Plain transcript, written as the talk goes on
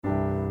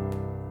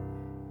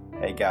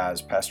Hey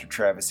guys, Pastor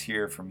Travis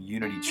here from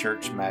Unity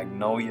Church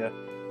Magnolia.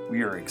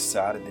 We are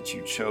excited that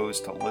you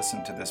chose to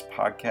listen to this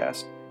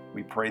podcast.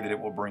 We pray that it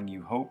will bring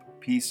you hope,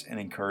 peace, and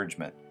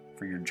encouragement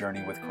for your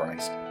journey with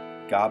Christ.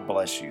 God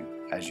bless you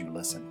as you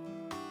listen.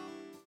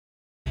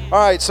 All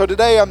right, so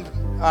today I'm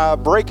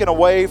breaking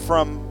away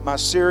from my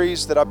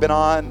series that I've been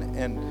on,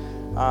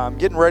 and I'm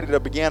getting ready to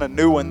begin a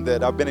new one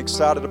that I've been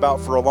excited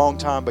about for a long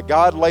time. But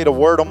God laid a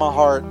word on my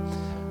heart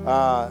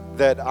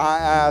that I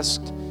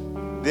asked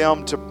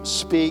them to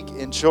speak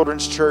in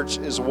children's church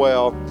as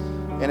well,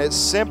 and it's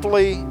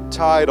simply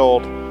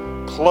titled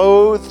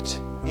Clothed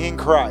in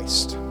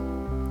Christ.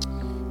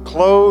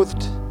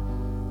 Clothed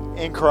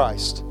in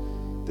Christ.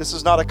 This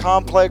is not a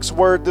complex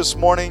word this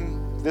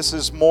morning. This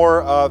is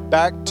more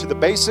back to the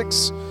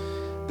basics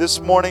this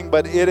morning,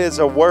 but it is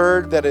a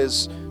word that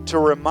is to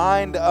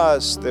remind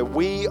us that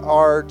we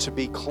are to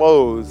be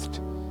clothed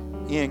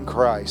in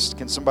Christ.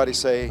 Can somebody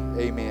say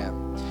amen?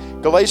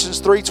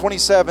 Galatians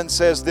 3:27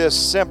 says this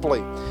simply.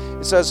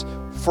 It says,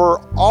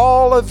 for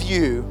all of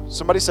you,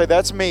 somebody say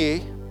that's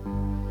me,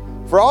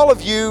 for all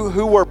of you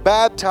who were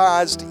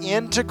baptized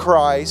into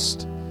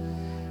Christ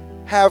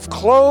have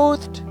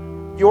clothed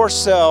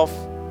yourself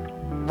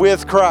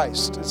with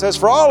Christ. It says,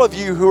 for all of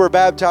you who are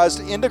baptized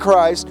into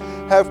Christ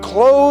have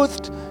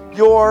clothed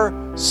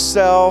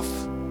yourself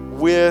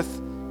with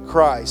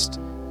Christ.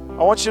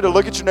 I want you to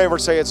look at your neighbor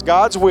and say, it's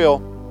God's will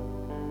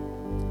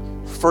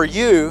for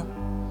you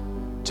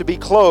to be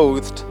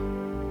clothed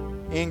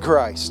in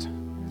Christ.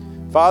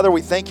 Father,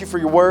 we thank you for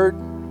your word.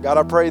 God,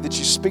 I pray that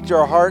you speak to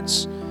our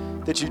hearts,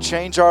 that you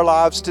change our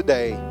lives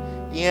today.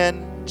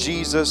 In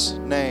Jesus'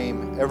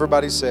 name.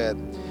 Everybody said,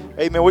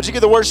 amen. Would you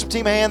give the worship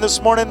team a hand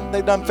this morning?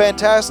 They've done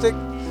fantastic.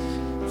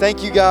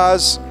 Thank you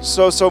guys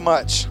so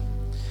much.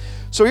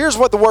 So here's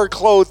what the word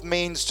clothed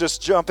means,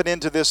 just jumping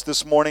into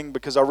this morning,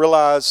 because I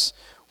realize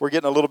we're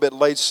getting a little bit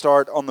late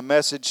start on the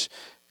message.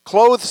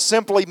 Clothed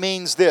simply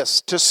means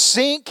this, to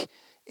sink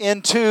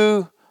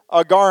into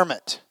a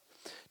garment.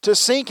 To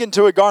sink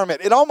into a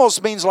garment. It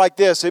almost means like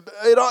this.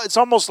 It's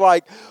almost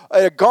like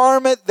a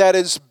garment that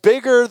is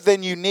bigger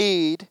than you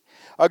need.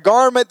 A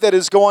garment that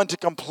is going to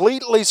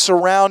completely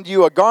surround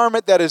you. A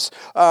garment that is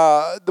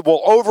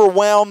will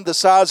overwhelm the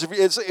size of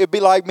you. It'd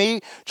be like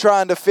me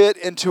trying to fit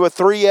into a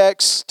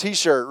 3X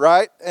t-shirt,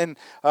 right? And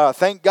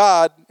thank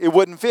God it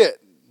wouldn't fit.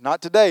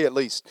 Not today, at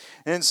least.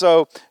 And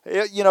so,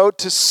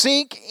 to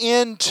sink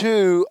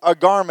into a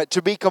garment,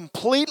 to be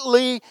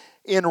completely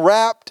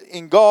enwrapped,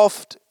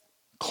 engulfed,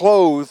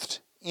 clothed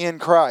in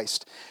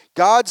Christ.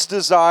 God's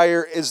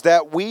desire is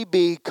that we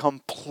be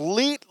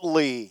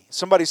completely,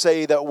 somebody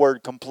say that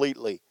word,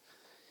 completely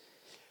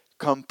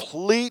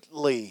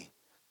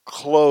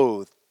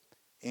clothed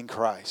in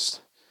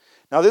Christ.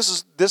 Now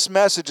this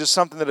message is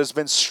something that has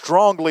been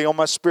strongly on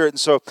my spirit, and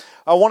so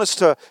I want us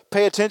to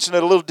pay attention to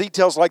the little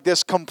details like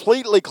this,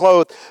 completely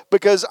clothed,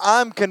 because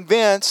I'm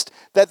convinced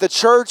that the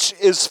church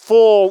is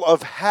full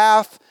of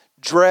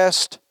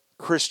half-dressed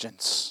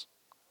Christians.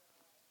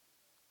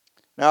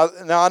 Now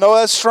I know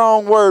that's a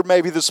strong word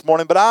maybe this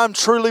morning, but I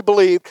truly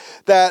believe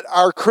that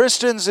our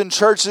Christians in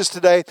churches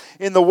today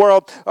in the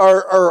world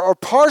are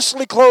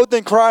partially clothed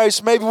in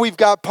Christ. Maybe we've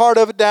got part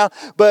of it down,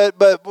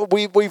 but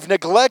we've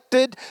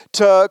neglected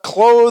to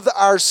clothe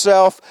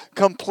ourselves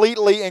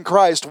completely in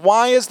Christ.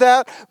 Why is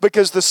that?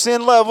 Because the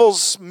sin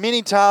levels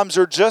many times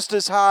are just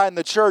as high in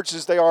the church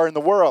as they are in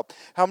the world.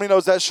 How many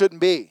knows that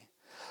shouldn't be?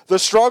 The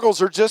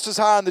struggles are just as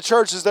high in the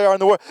church as they are in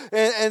the world.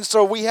 And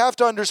so we have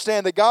to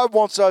understand that God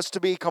wants us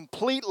to be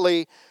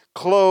completely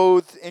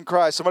clothed in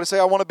Christ. Somebody say,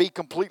 I want to be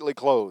completely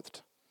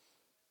clothed.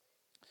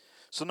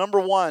 So number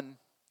one,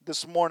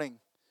 this morning,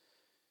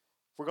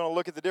 we're going to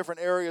look at the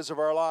different areas of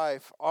our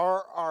life.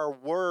 Are our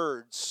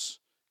words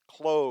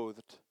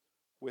clothed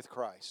with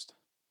Christ?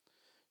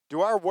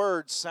 Do our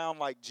words sound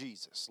like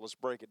Jesus? Let's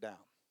break it down.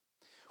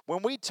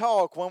 When we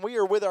talk, when we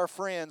are with our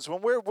friends,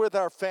 when we're with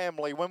our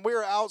family, when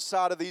we're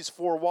outside of these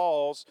four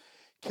walls,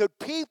 could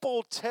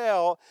people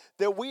tell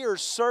that we are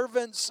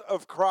servants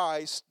of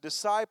Christ,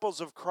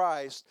 disciples of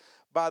Christ,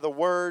 by the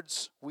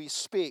words we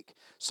speak?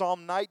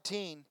 Psalm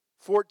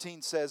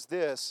 19:14 says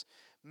this,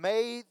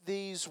 may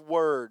these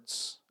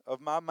words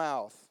of my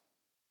mouth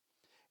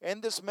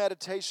and this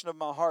meditation of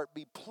my heart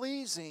be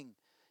pleasing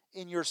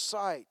in your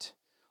sight,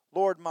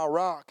 Lord, my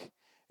rock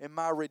and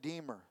my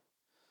redeemer.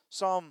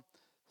 Psalm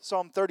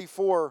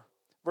 34,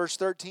 verse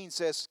 13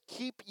 says,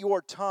 keep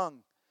your tongue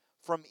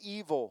from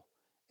evil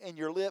and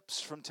your lips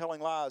from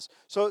telling lies.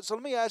 So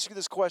let me ask you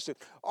this question.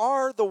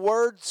 Are the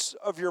words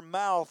of your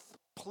mouth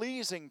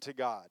pleasing to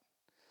God?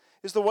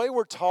 Is the way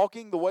we're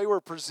talking, the way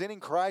we're presenting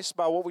Christ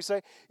by what we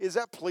say, is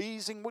that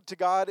pleasing to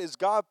God? Is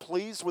God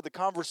pleased with the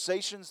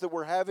conversations that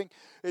we're having?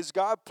 Is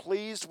God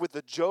pleased with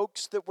the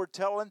jokes that we're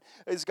telling?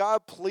 Is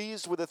God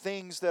pleased with the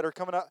things that are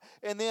coming up?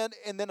 And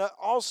then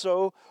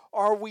also,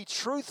 are we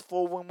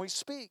truthful when we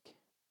speak?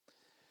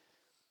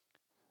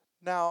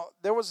 Now,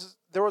 there was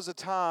a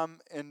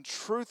time, and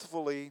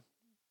truthfully,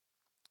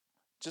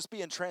 just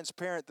being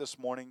transparent this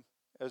morning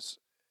as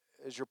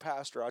your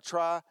pastor, I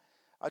try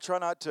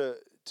not to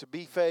to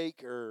be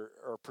fake or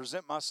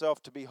present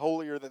myself to be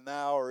holier than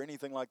thou or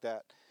anything like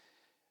that.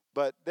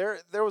 But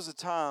there was a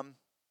time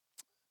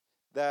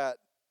that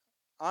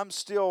I'm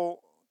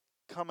still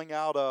coming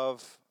out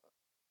of,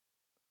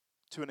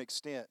 to an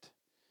extent,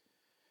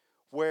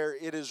 where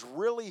it is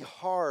really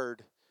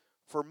hard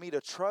for me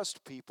to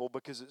trust people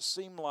because it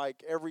seemed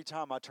like every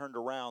time I turned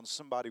around,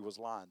 somebody was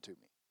lying to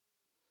me.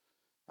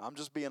 I'm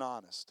just being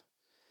honest.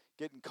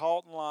 Getting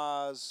caught in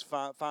lies,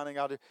 finding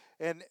out,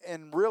 and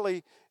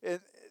really,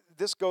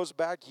 this goes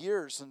back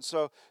years, and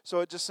so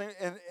it just seems,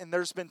 and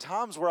there's been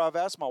times where I've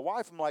asked my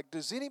wife, I'm like,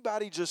 does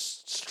anybody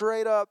just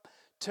straight up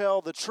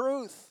tell the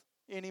truth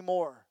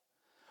anymore,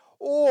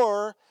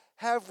 or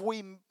have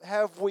we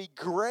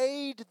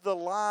grayed the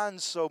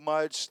lines so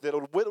much that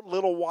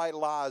little white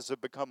lies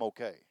have become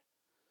okay?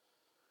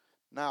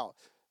 Now,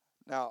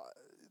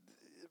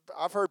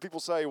 I've heard people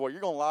say, well, you're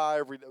going to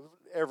lie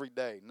every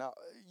day. No,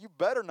 you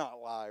better not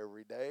lie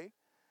every day.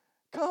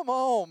 Come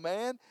on,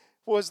 man.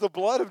 Was the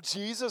blood of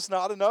Jesus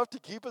not enough to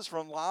keep us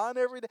from lying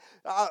every day?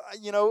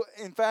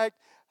 In fact,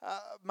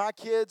 my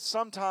kids,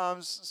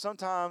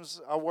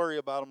 sometimes I worry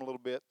about them a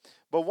little bit.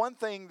 But one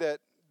thing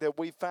that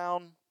we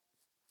found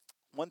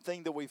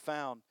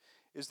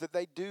is that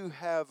they do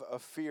have a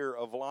fear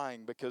of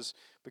lying because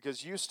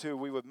used to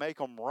we would make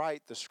them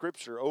write the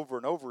scripture over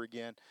and over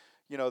again.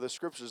 You know, the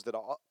scriptures that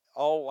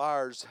all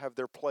liars have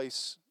their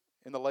place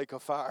in the lake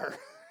of fire.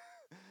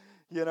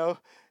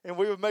 And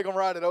we would make them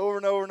write it over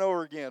and over and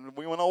over again.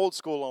 We went old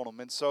school on them.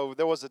 And so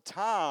there was a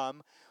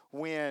time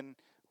when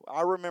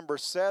I remember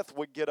Seth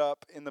would get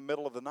up in the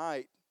middle of the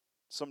night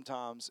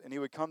sometimes, and he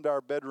would come to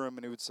our bedroom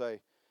and he would say,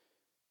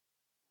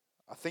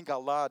 I think I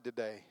lied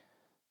today.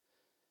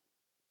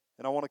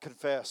 And I want to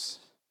confess.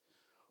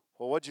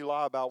 Well, what'd you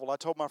lie about? Well, I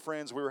told my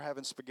friends we were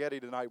having spaghetti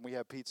tonight and we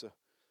had pizza.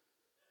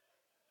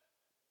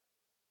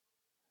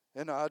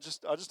 And I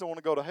just don't want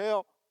to go to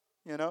hell,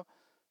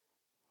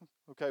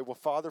 Okay, well,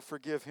 Father,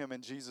 forgive him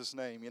in Jesus'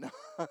 name,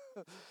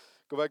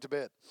 Go back to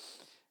bed.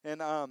 And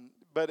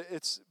but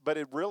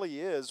it really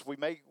is. We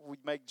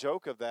make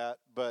joke of that,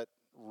 but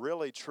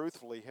really,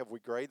 truthfully, have we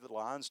graded the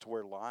lines to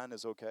where lying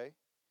is okay?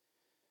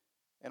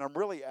 And I'm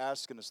really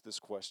asking us this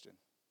question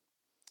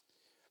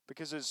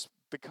because it's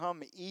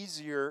become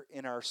easier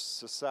in our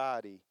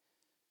society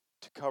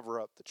to cover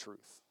up the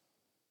truth.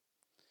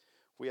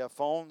 We have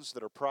phones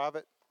that are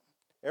private.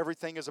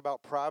 Everything is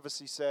about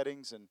privacy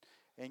settings and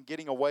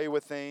getting away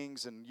with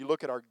things. And you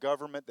look at our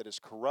government that is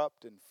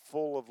corrupt and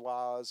full of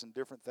lies and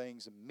different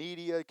things. And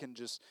media can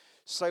just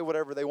say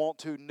whatever they want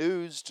to.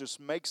 News just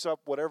makes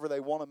up whatever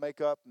they want to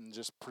make up and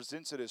just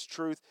presents it as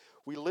truth.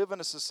 We live in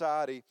a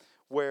society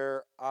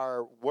where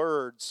our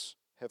words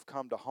have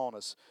come to haunt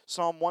us.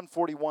 Psalm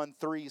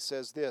 141:3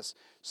 says this,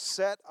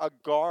 set a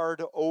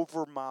guard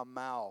over my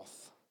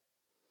mouth.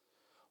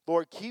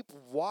 Lord, keep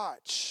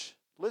watch.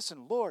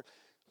 Listen, Lord,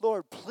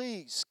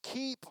 please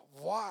keep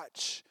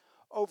watch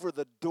over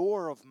the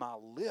door of my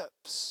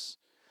lips.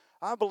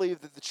 I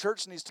believe that the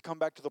church needs to come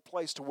back to the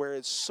place to where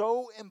it's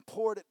so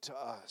important to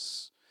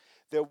us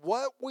that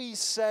what we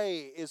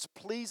say is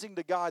pleasing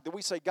to God, that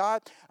we say,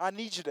 God, I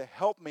need you to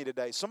help me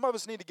today. Some of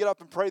us need to get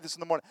up and pray this in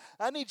the morning.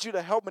 I need you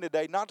to help me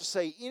today not to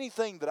say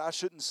anything that I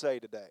shouldn't say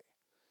today.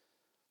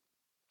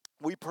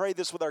 We pray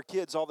this with our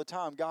kids all the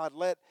time. God,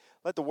 let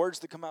the words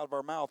that come out of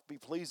our mouth be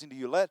pleasing to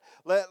you. Let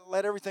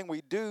everything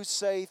we do,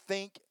 say,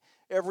 think,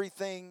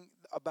 everything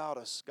about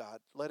us, God,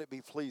 let it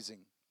be pleasing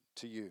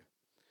to you.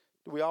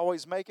 Do we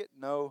always make it?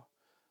 No.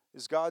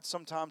 Is God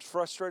sometimes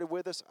frustrated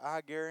with us?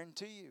 I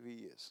guarantee you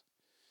He is.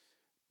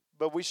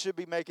 But we should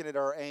be making it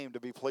our aim to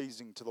be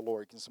pleasing to the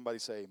Lord. Can somebody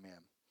say amen?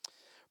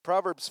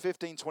 Proverbs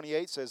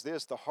 15:28 says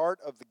this, the heart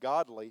of the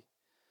godly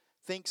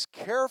thinks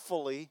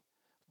carefully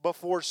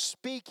before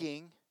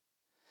speaking,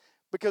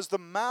 because the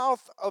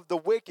mouth of the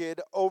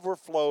wicked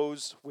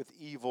overflows with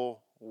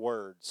evil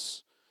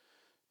words.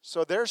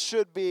 So there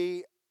should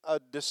be a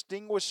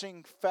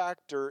distinguishing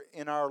factor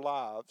in our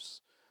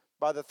lives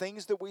by the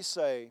things that we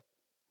say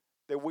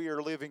that we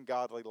are living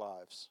godly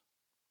lives.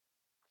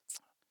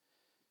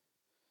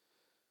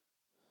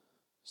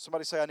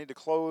 Somebody say, I need to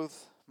clothe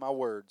my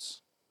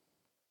words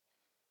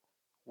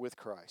with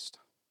Christ.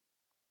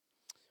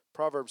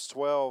 Proverbs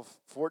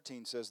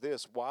 12:14 says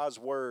this, wise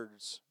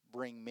words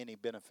bring many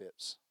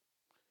benefits.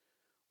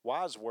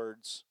 Wise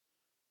words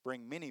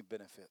bring many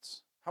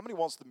benefits. How many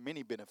wants the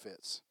many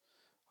benefits?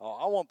 Oh,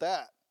 I want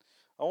that.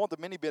 I want the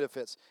many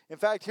benefits. In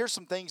fact, here's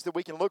some things that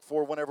we can look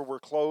for whenever we're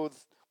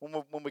clothed,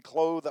 when we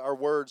clothe our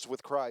words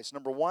with Christ.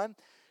 Number one,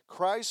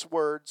 Christ's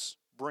words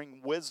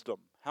bring wisdom.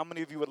 How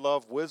many of you would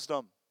love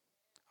wisdom?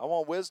 I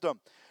want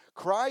wisdom.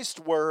 Christ's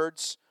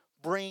words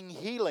bring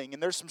healing.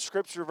 And there's some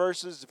scripture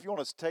verses. If you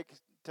want to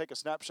take a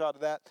snapshot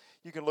of that,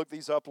 you can look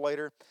these up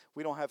later.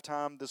 We don't have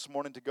time this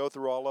morning to go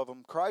through all of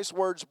them. Christ's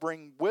words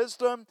bring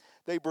wisdom.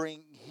 They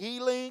bring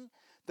healing.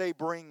 They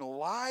bring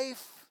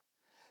life.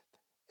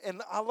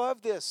 And I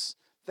love this.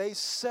 They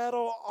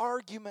settle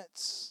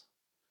arguments.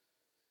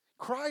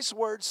 Christ's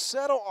words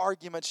settle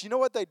arguments. You know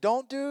what they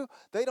don't do?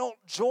 They don't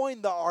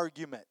join the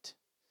argument.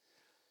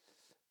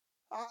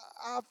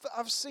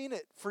 I've seen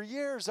it for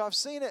years. I've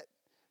seen it.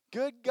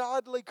 Good,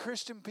 godly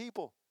Christian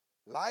people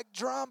like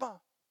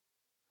drama.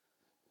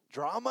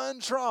 Drama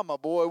and trauma,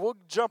 boy. We'll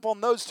jump on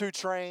those two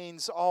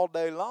trains all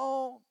day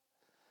long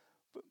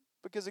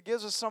because it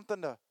gives us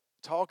something to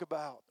talk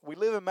about. We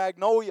live in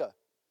Magnolia.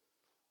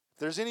 If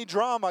there's any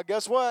drama,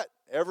 guess what?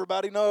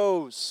 Everybody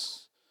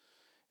knows.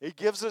 It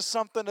gives us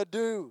something to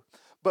do.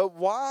 But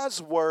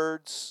wise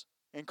words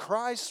and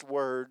Christ's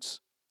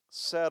words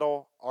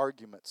settle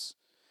arguments.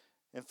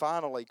 And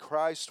finally,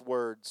 Christ's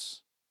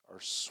words are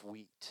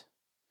sweet.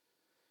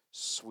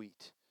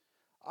 Sweet.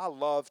 I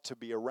love to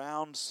be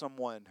around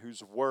someone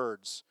whose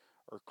words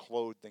are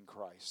clothed in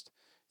Christ.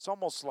 It's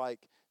almost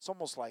like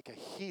a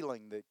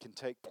healing that can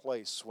take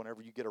place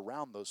whenever you get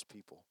around those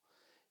people.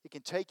 It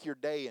can take your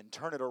day and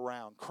turn it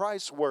around.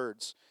 Christ's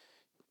words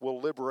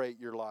will liberate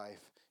your life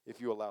if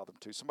you allow them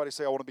to. Somebody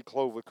say, I want to be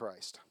clothed with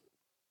Christ.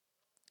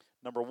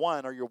 Number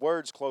one, are your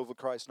words clothed with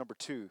Christ? Number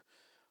two,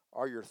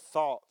 are your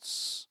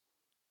thoughts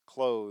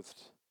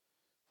clothed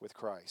with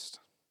Christ?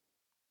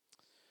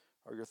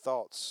 Are your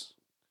thoughts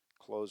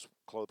clothed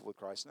with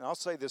Christ? And I'll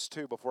say this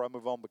too before I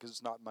move on because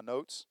it's not in my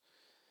notes.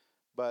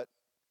 But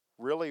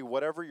really,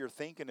 whatever you're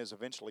thinking is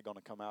eventually going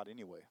to come out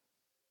anyway.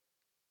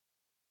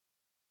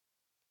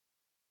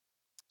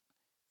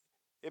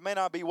 It may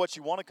not be what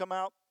you want to come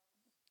out,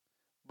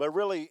 but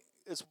really,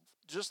 it's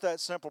just that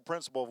simple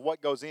principle of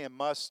what goes in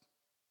must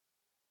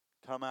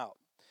come out.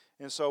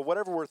 And so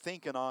whatever we're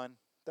thinking on,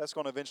 that's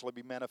going to eventually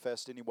be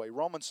manifest anyway.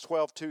 Romans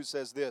 12:2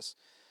 says this,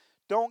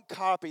 don't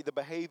copy the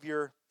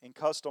behavior and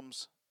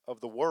customs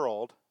of the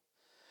world,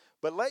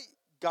 but let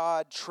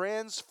God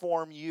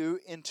transform you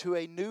into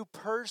a new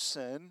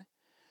person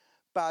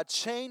by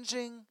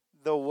changing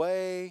the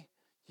way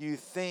you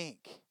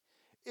think.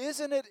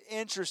 Isn't it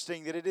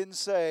interesting that it didn't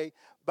say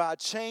by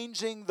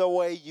changing the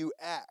way you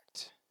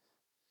act?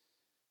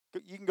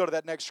 You can go to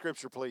that next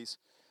scripture, please.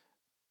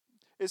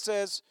 It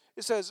says,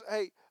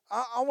 hey,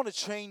 I want to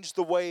change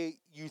the way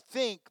you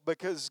think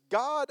because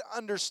God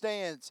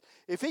understands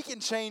if He can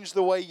change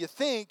the way you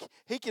think,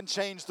 He can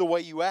change the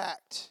way you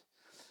act.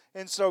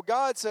 And so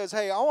God says,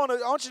 hey, I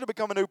want you to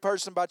become a new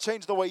person by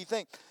changing the way you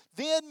think.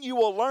 Then you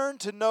will learn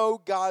to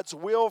know God's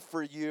will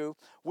for you,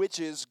 which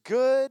is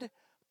good,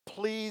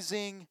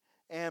 pleasing,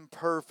 and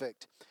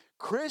perfect.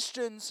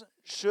 Christians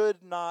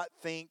should not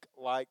think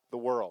like the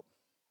world.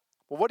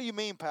 Well, what do you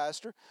mean,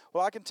 Pastor?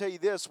 Well, I can tell you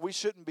this. We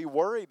shouldn't be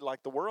worried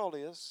like the world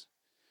is.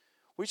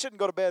 We shouldn't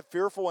go to bed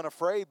fearful and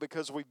afraid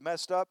because we've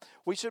messed up.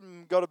 We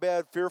shouldn't go to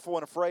bed fearful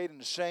and afraid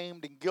and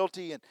ashamed and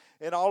guilty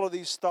and all of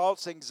these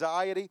thoughts,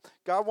 anxiety.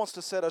 God wants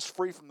to set us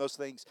free from those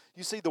things.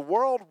 You see, the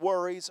world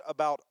worries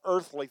about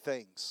earthly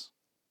things.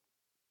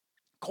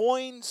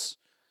 Coins,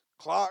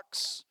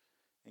 clocks,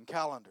 and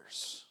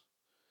calendars.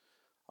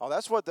 Oh,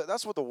 that's what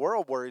the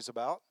world worries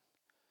about.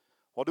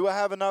 Well, do I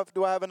have enough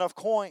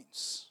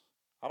coins?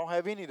 I don't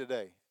have any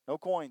today. No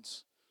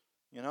coins.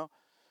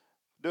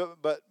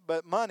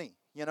 But money.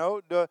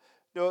 Do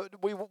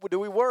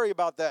we worry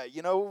about that?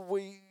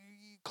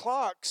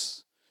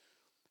 Clocks.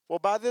 Well,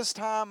 by this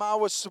time I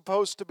was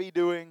supposed to be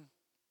doing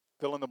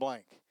fill in the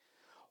blank.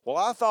 Well,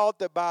 I thought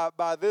that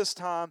by this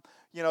time,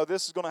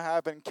 this is going to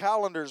happen.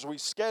 Calendars, we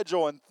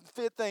schedule and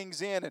fit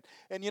things in.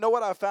 And you know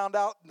what I found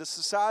out? In the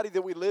society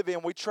that we live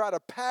in, we try to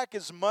pack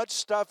as much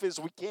stuff as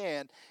we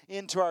can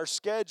into our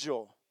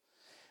schedule.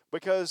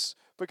 Because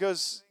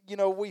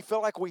we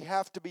feel like we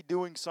have to be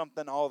doing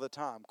something all the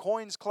time.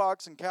 Coins,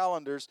 clocks, and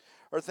calendars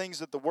are things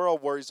that the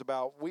world worries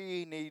about.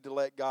 We need to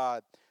let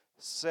God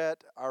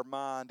set our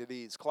mind at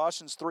ease.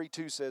 Colossians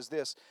 3:2 says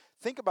this,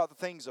 think about the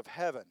things of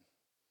heaven,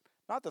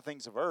 not the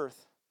things of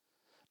earth.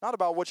 Not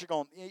about what you're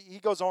going to, he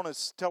goes on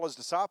to tell his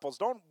disciples,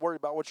 don't worry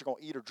about what you're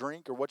going to eat or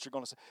drink or what you're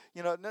going to say.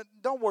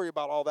 Don't worry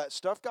about all that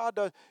stuff. God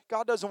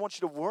doesn't want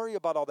you to worry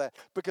about all that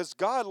because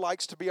God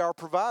likes to be our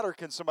provider.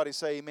 Can somebody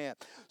say amen?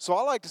 So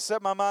I like to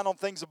set my mind on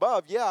things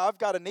above. Yeah, I've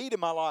got a need in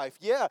my life.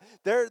 Yeah,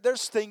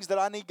 there's things that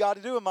I need God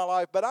to do in my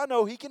life, but I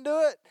know He can do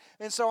it.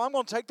 And so I'm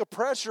going to take the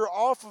pressure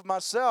off of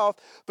myself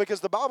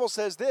because the Bible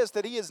says this,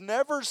 that He has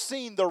never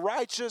seen the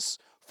righteous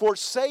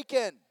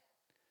forsaken.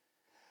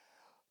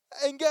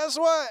 And guess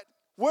what?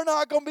 We're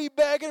not going to be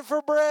begging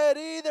for bread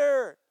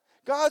either.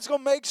 God's going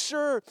to make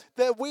sure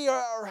that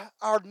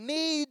our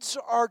needs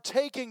are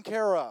taken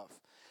care of.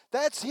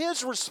 That's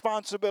His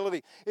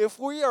responsibility. If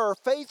we are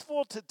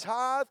faithful to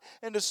tithe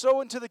and to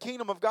sow into the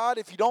kingdom of God,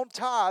 if you don't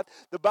tithe,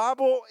 the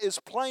Bible is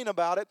plain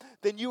about it,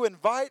 then you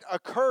invite a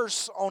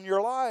curse on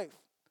your life.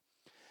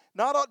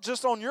 Not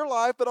just on your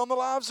life, but on the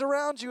lives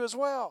around you as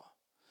well.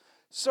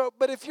 So,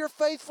 but if you're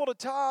faithful to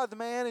tithe,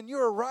 man, and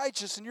you're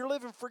righteous and you're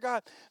living for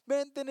God,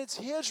 man, then it's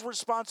His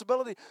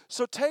responsibility.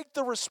 So take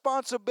the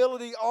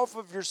responsibility off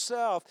of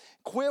yourself.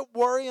 Quit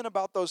worrying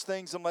about those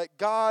things and let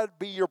God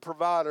be your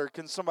provider.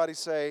 Can somebody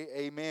say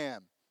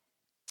amen?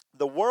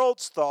 The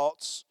world's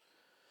thoughts,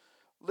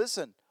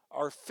 listen,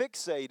 are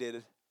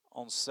fixated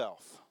on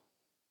self.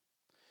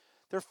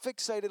 They're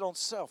fixated on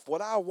self.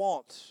 What I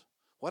want,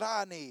 what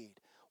I need,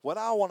 what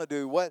I want to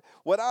do, what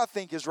I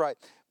think is right.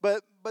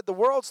 But the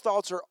world's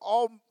thoughts are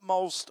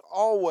almost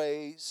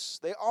always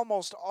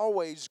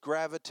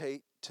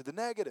gravitate to the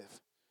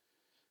negative.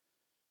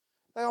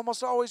 They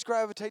almost always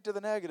gravitate to the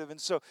negative. And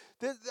so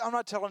I'm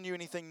not telling you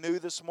anything new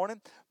this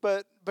morning,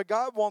 but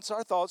God wants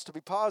our thoughts to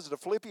be positive.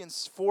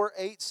 Philippians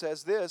 4:8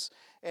 says this,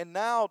 and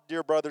now,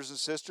 dear brothers and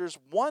sisters,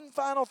 one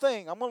final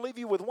thing. I'm going to leave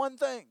you with one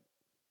thing.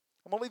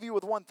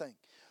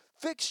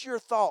 Fix your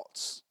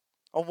thoughts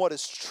on what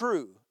is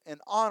true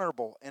and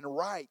honorable and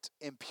right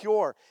and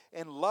pure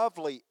and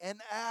lovely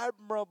and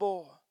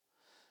admirable.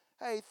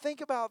 Hey,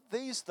 think about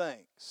these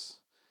things.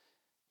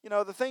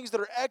 The things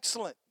that are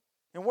excellent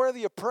and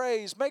worthy of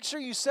praise. Make sure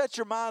you set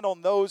your mind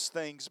on those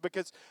things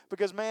because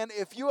man,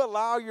 if you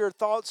allow your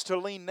thoughts to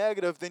lean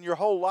negative, then your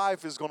whole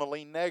life is going to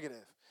lean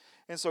negative.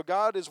 And so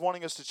God is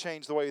wanting us to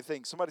change the way we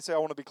think. Somebody say, I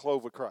want to be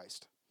clothed with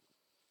Christ.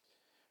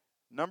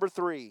 Number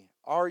 3,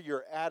 are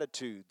your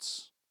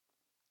attitudes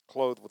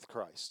clothed with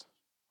Christ?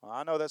 Well,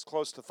 I know that's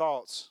close to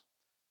thoughts.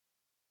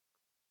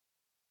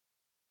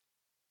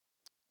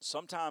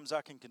 Sometimes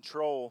I can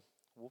control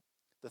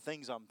the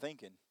things I'm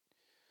thinking.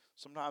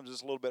 Sometimes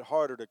it's a little bit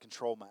harder to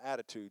control my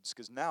attitudes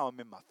because now I'm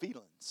in my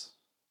feelings.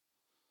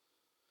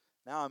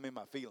 Well,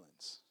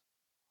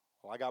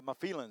 I got my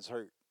feelings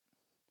hurt.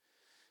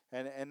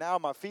 And now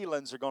my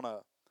feelings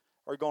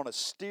are gonna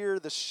steer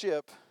the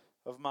ship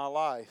of my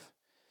life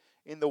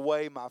in the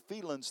way my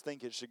feelings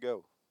think it should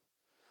go.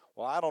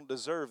 Well, I don't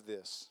deserve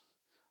this.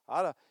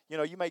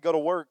 You may go to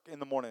work in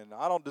the morning and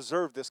I don't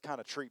deserve this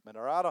kind of treatment,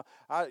 or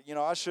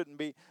I shouldn't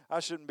be,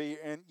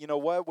 and you know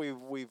what?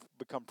 We've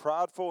become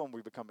prideful and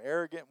we've become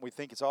arrogant and we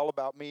think it's all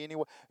about me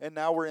anyway. And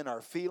now we're in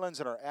our feelings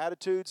and our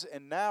attitudes,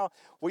 and now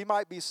we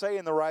might be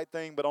saying the right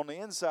thing, but on the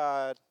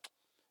inside,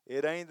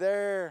 it ain't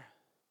there.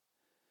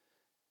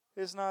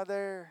 It's not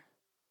there.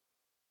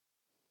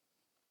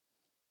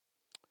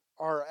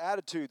 Are our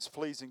attitudes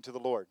pleasing to the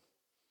Lord?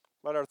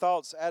 Let our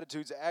thoughts,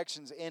 attitudes,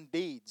 actions, and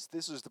deeds.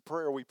 This is the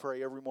prayer we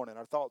pray every morning.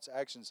 Our thoughts,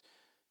 actions,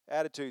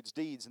 attitudes,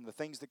 deeds, and the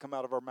things that come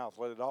out of our mouth.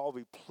 Let it all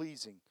be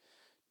pleasing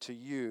to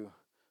you,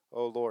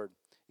 O Lord.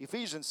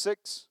 Ephesians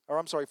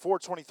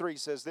 4:23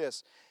 says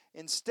this.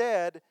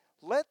 Instead,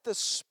 let the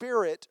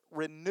Spirit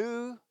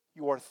renew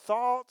your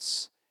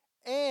thoughts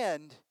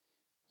and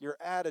your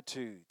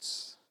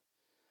attitudes.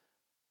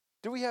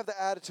 Do we have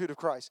the attitude of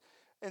Christ?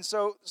 And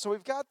so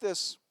we've got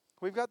this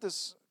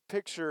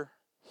picture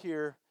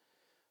here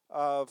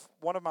of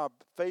one of my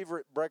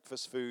favorite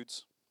breakfast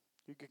foods.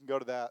 You can go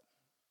to that.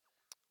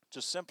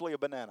 Just simply a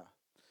banana.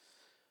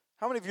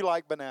 How many of you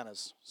like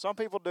bananas? Some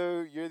people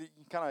do. You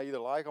kind of either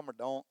like them or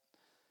don't.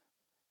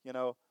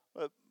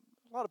 But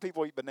a lot of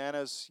people eat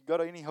bananas. You go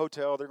to any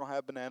hotel, they're going to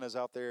have bananas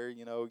out there.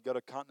 You go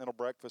to continental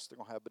breakfast, they're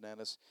going to have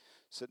bananas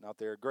sitting out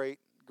there. Great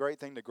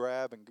thing to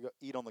grab and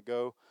eat on the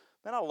go.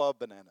 Man, I love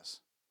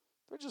bananas.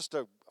 They're just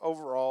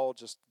overall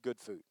just good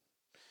food.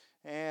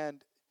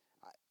 And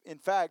in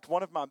fact,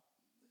 one of my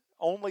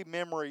only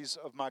memories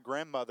of my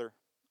grandmother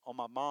on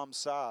my mom's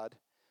side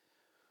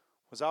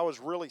was I was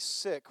really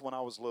sick when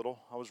I was little.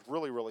 I was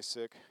really, really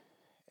sick.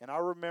 And I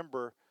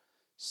remember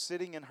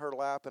sitting in her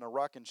lap in a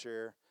rocking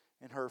chair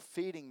and her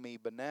feeding me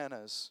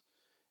bananas.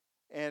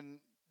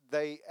 And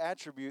they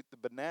attribute the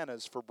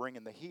bananas for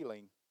bringing the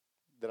healing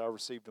that I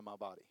received in my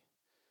body.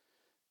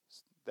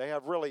 They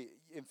have really,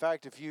 in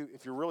fact, if you're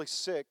really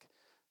sick,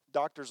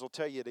 doctors will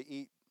tell you to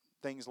eat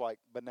things like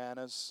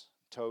bananas,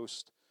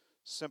 toast,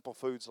 simple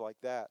foods like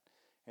that,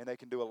 and they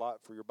can do a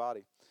lot for your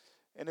body.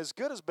 And as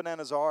good as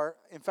bananas are,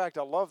 in fact,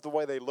 I love the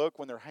way they look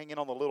when they're hanging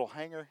on the little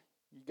hanger.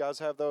 You guys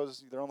have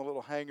those? They're on the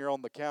little hanger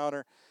on the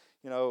counter.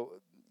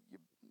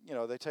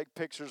 They take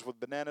pictures with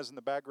bananas in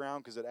the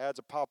background because it adds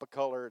a pop of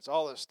color. It's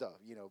all this stuff.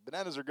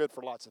 Bananas are good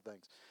for lots of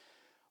things.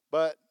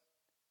 But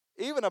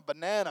even a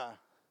banana,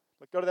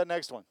 go to that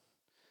next one,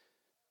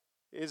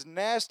 is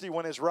nasty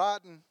when it's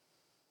rotten.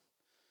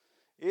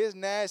 It is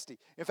nasty.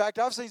 In fact,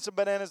 I've seen some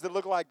bananas that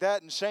look like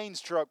that in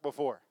Shane's truck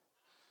before.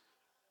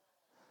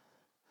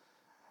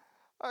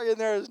 And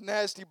there's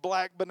nasty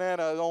black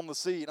banana on the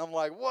seat. I'm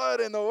like, what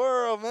in the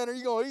world, man? Are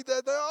you going to eat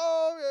that thing?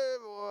 Oh,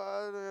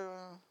 yeah,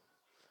 boy.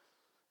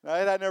 Now,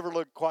 it had never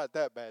looked quite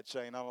that bad,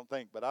 Shane, I don't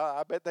think. But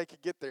I bet they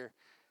could get there.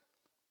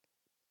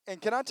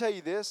 And can I tell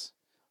you this?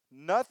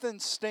 Nothing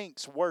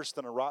stinks worse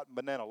than a rotten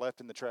banana left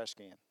in the trash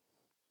can.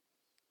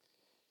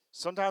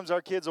 Sometimes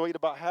our kids will eat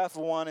about half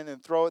of one and then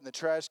throw it in the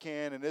trash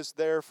can, and it's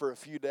there for a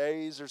few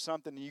days or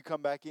something, and you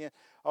come back in.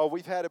 Oh,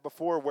 we've had it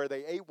before where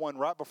they ate one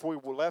right before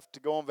we left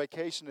to go on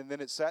vacation, and then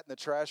it sat in the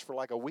trash for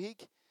like a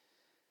week.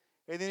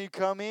 And then you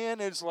come in,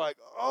 and it's like,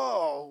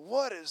 oh,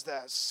 what is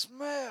that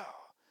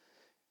smell?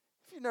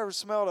 If you've never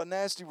smelled a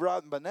nasty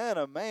rotten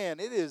banana, man,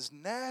 it is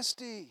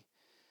nasty.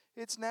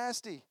 It's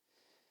nasty.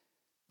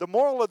 The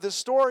moral of this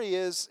story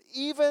is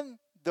even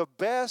the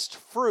best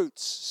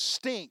fruits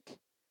stink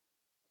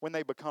when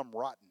they become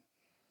rotten.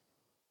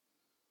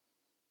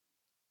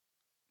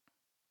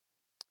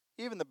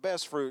 Even the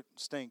best fruit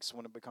stinks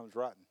when it becomes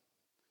rotten.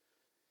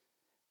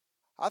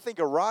 I think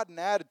a rotten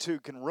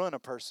attitude can ruin a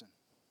person.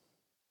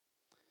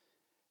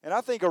 And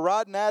I think a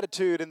rotten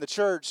attitude in the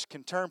church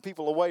can turn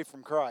people away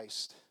from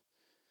Christ.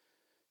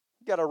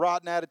 You got a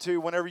rotten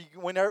attitude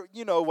whenever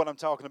you know what I'm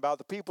talking about.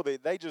 The people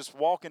that they just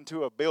walk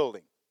into a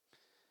building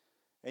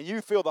and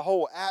you feel the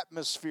whole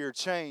atmosphere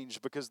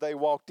change because they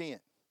walked in.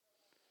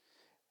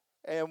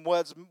 And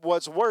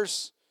what's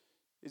worse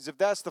is if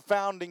that's the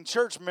founding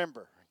church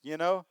member, you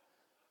know.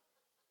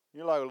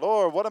 You're like,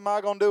 Lord, what am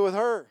I going to do with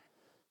her?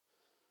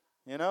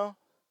 You know?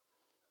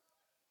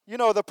 You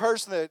know the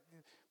person that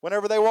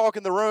whenever they walk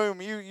in the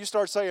room, you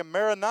start saying,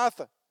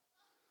 Maranatha.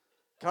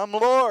 Come,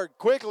 Lord,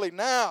 quickly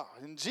now,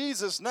 in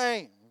Jesus'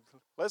 name.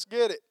 Let's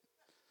get it.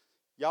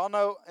 Y'all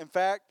know, in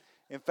fact,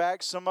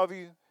 some of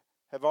you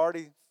have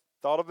already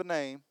thought of a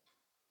name.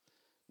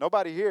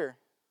 Nobody here.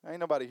 Ain't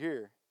nobody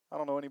here. I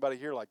don't know anybody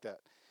here like that.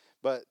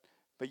 But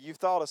you've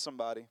thought of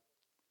somebody.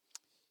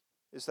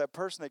 It's that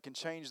person that can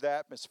change the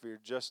atmosphere.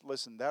 Just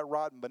listen, that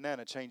rotten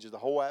banana changes the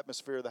whole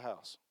atmosphere of the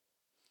house.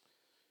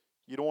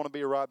 You don't want to be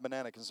a rotten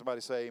banana. Can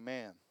somebody say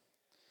amen?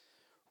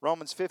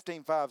 Romans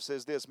 15:5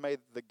 says this, may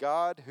the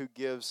God who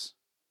gives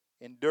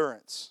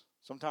endurance.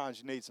 Sometimes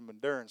you need some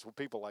endurance with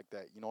people like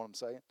that. You know what I'm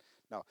saying?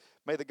 No.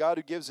 May the God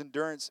who gives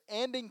endurance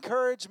and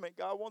encouragement,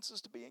 God wants us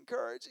to be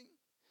encouraging,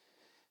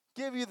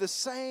 give you the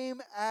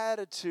same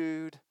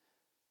attitude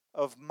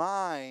of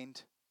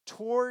mind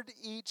toward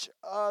each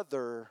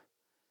other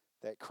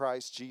that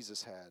Christ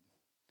Jesus had.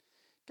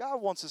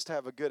 God wants us to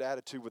have a good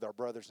attitude with our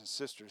brothers and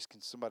sisters. Can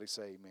somebody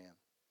say amen?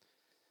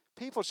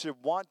 People should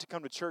want to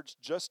come to church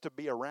just to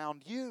be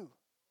around you.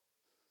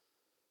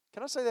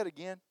 Can I say that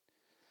again?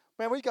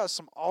 Man, we got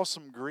some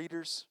awesome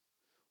greeters.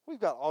 We've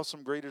got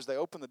awesome greeters. They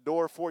open the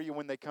door for you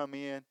when they come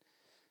in.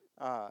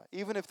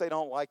 Even if they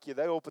don't like you,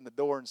 they open the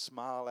door and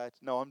smile at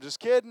you. No, I'm just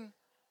kidding.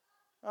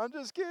 I'm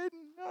just kidding.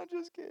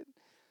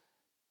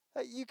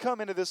 Hey, you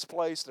come into this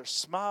place, there's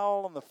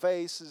smile on the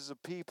faces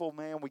of people,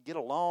 man. We get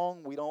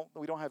along. We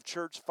don't have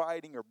church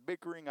fighting or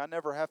bickering. I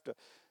never have to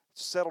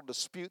settle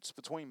disputes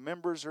between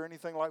members or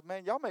anything like,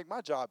 man, y'all make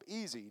my job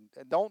easy.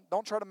 And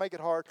don't try to make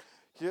it hard.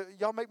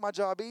 Y'all make my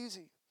job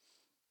easy.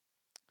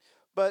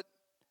 But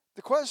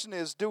the question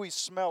is, do we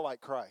smell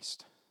like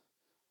Christ?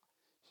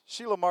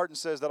 Sheila Martin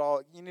says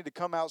that you need to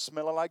come out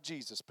smelling like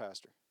Jesus,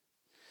 Pastor.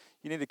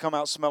 You need to come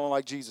out smelling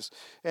like Jesus.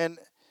 And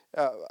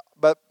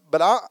but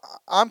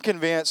I'm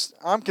convinced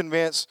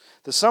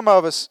that some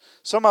of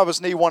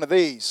us need one of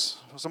these.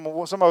 Some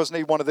of us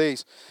need one of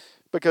these,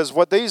 because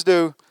what these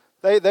do,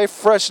 they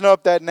freshen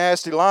up that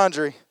nasty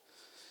laundry.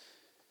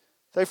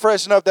 They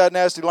freshen up that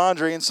nasty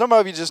laundry, and some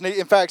of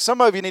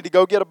you need to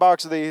go get a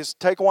box of these,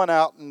 take one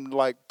out, and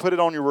put it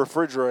on your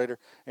refrigerator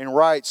and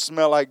write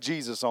 "Smell like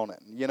Jesus" on it.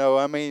 You know,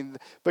 I mean,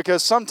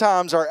 because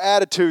sometimes our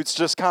attitudes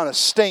just kind of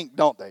stink,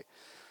 don't they?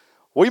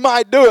 We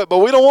might do it, but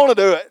we don't want to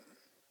do it.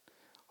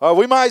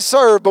 We might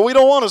serve, but we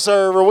don't want to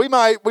serve. Or we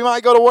might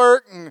go to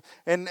work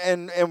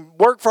and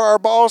work for our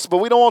boss, but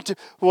we don't want to.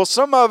 Well,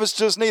 some of us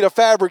just need a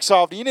fabric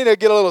softener. You need to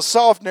get a little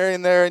softener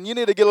in there, and you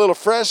need to get a little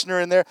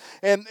freshener in there.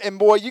 And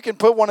boy, you can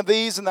put one of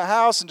these in the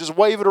house and just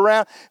wave it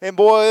around, and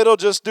boy, it'll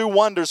just do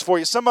wonders for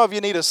you. Some of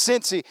you need a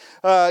Scentsy,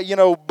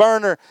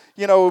 burner.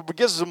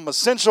 Get some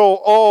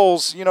essential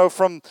oils,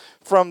 from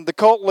the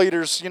cult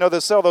leaders,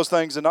 that sell those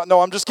things. And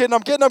no, I'm just kidding.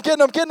 I'm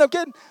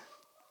kidding.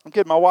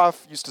 My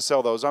wife used to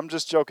sell those. I'm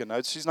just joking.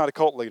 She's not a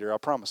cult leader, I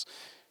promise.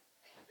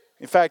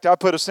 In fact, I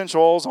put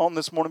essential oils on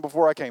this morning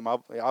before I came.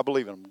 I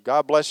believe in them.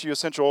 God bless you,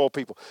 essential oil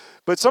people.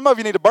 But some of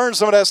you need to burn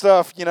some of that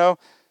stuff,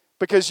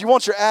 because you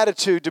want your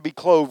attitude to be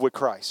clothed with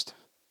Christ.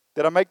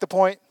 Did I make the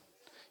point?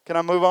 Can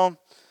I move on?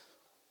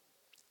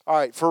 All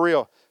right, for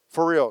real.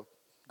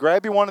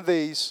 Grab you one of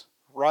these,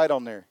 right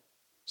on there.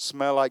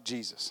 Smell like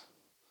Jesus.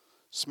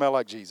 Smell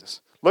like Jesus.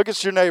 Look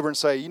at your neighbor and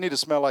say, you need to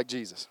smell like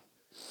Jesus.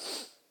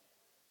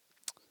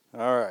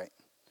 All right.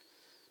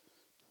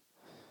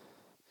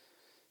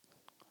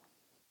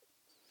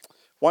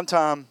 One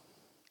time,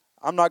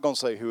 I'm not going to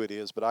say who it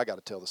is, but I got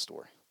to tell the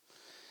story.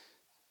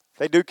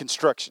 They do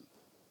construction,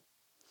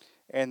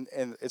 and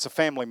it's a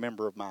family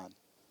member of mine.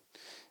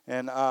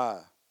 And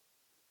I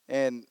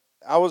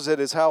was at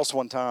his house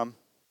one time,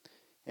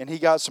 and he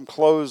got some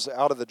clothes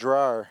out of the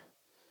dryer.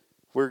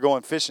 We were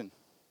going fishing.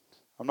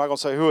 I'm not going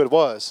to say who it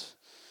was,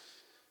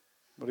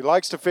 but he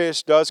likes to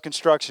fish, does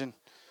construction.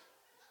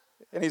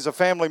 And he's a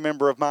family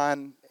member of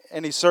mine,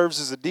 and he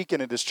serves as a deacon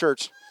at his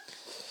church.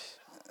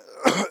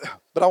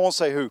 But I won't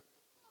say who.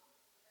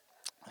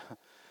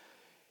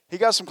 He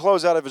got some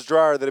clothes out of his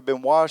dryer that had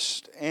been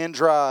washed and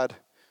dried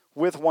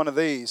with one of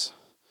these.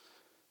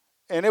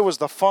 And it was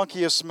the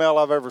funkiest smell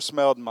I've ever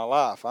smelled in my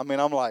life. I mean,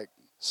 I'm like,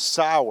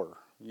 sour,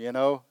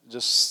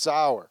 just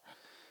sour.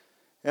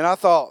 And I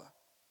thought,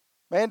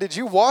 man, did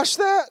you wash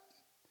that?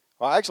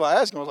 Well, actually, I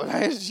asked him, I was like,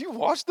 man, did you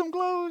wash them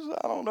clothes?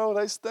 I don't know,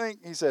 they stink.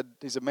 He said,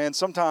 man,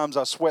 sometimes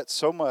I sweat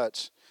so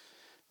much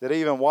that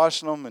even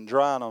washing them and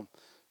drying them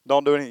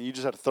don't do anything. You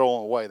just have to throw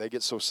them away. They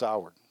get so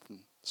soured from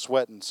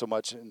sweating so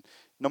much. And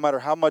no matter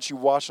how much you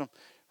wash them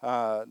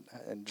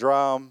and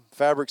dry them,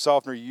 fabric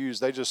softener you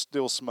use, they just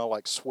still smell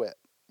like sweat,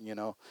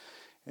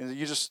 And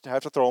you just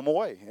have to throw them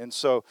away. And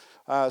so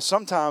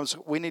sometimes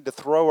we need to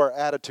throw our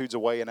attitudes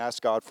away and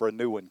ask God for a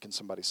new one. Can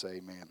somebody say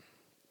amen?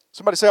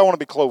 Somebody say, I want to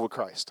be clothed with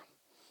Christ.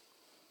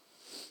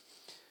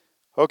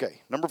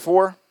 Okay, number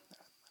 4,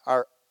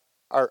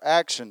 our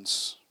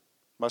actions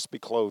must be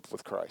clothed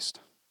with Christ.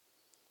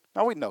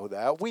 Now we know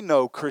that. We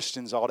know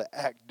Christians ought to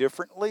act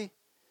differently.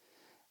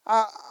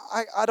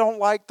 I don't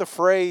like the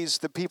phrase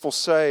that people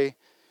say,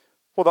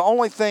 well, the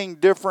only thing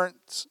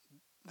different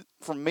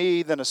from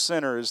me than a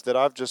sinner is that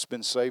I've just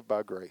been saved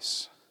by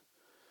grace.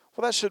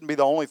 Well, that shouldn't be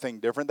the only thing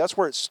different. That's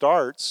where it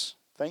starts.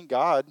 Thank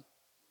God.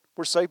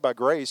 We're saved by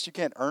grace. You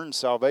can't earn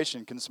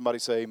salvation. Can somebody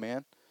say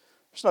amen?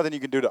 There's nothing you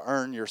can do to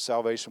earn your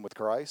salvation with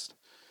Christ.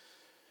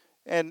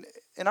 And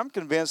I'm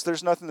convinced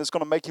there's nothing that's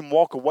going to make him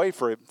walk away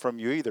from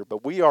you either.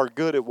 But we are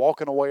good at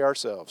walking away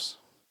ourselves.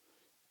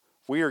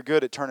 We are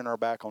good at turning our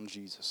back on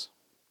Jesus.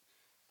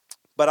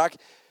 But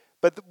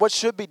what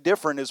should be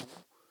different is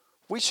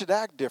we should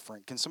act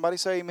different. Can somebody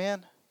say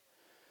amen?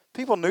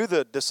 People knew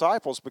the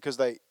disciples because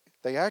they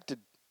acted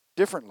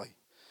differently.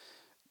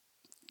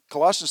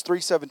 Colossians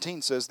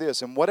 3:17 says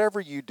this, and whatever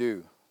you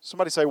do,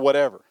 somebody say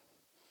whatever.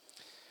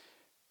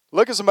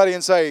 Look at somebody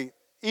and say,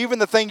 even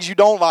the things you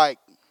don't like.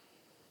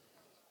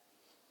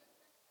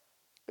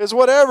 It's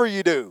whatever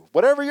you do,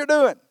 whatever you're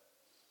doing.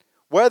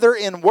 Whether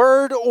in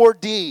word or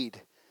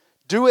deed,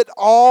 do it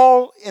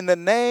all in the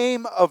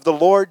name of the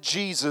Lord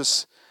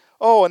Jesus.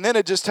 Oh, and then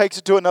it just takes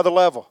it to another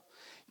level.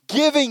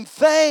 Giving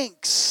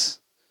thanks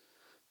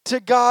to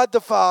God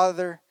the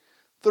Father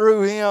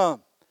through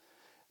Him.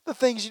 The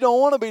things you don't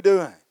want to be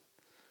doing.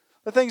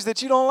 The things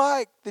that you don't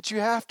like, that you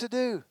have to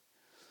do.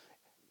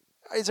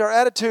 Is our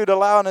attitude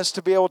allowing us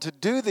to be able to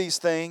do these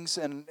things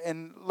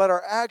and let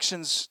our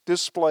actions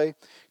display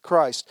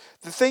Christ?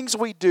 The things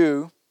we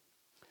do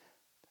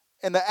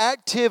and the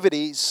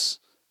activities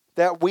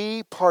that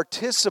we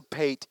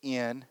participate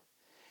in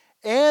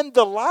and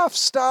the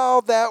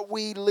lifestyle that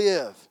we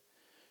live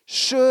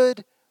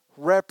should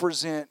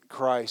represent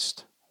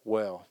Christ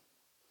well.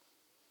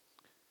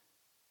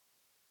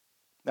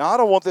 Now, I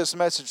don't want this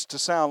message to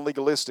sound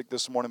legalistic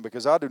this morning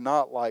because I do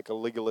not like a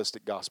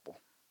legalistic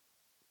gospel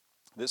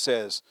that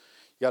says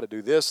you got to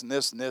do this and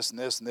this and this and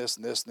this and this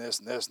and this and this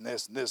and this and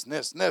this and this and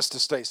this and this to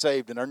stay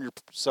saved and earn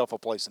yourself a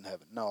place in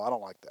heaven. No, I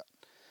don't like that.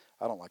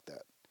 I don't like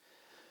that.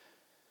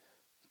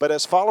 But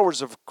as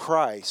followers of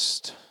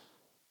Christ,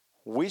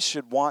 we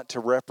should want to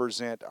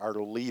represent our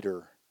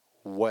leader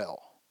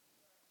well.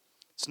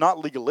 It's not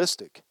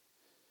legalistic.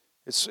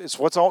 It's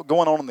what's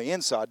going on the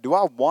inside. Do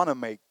I want to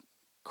make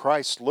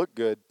Christ look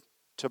good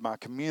to my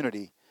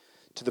community,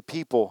 to the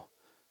people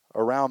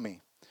around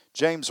me?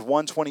 James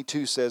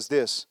 1:22 says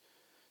this,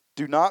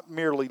 do not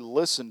merely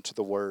listen to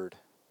the word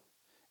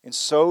and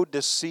so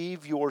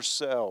deceive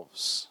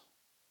yourselves,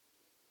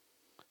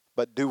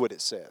 but do what it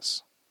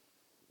says.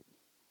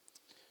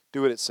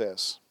 Do what it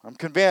says. I'm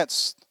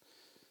convinced,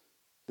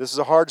 this is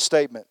a hard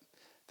statement,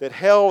 that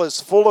hell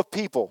is full of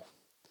people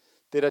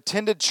that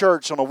attended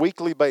church on a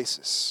weekly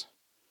basis.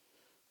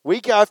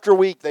 Week after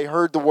week they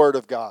heard the word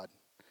of God.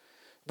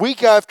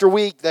 Week after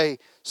week they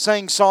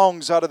sang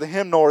songs out of the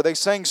hymnal or they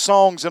sang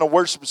songs in a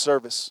worship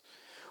service.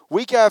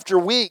 Week after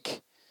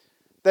week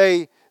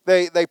they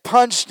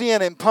punched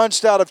in and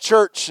punched out of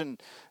church,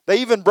 and they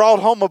even brought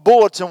home a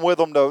bulletin with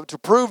them to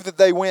prove that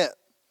they went.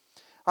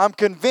 I'm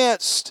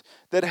convinced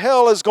that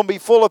hell is going to be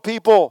full of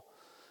people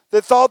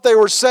that thought they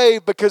were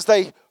saved because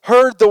they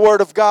heard the word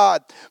of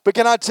God. But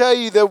can I tell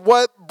you that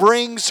what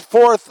brings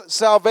forth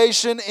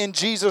salvation in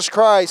Jesus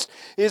Christ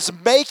is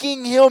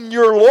making Him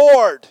your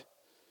Lord,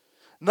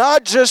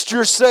 not just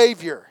your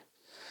Savior.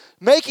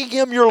 Making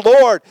Him your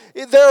Lord.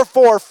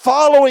 Therefore,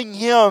 following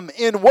Him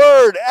in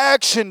word,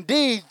 action,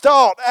 deed,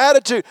 thought,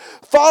 attitude.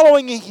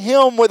 Following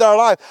Him with our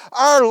life.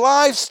 Our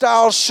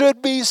lifestyle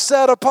should be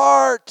set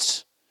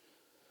apart.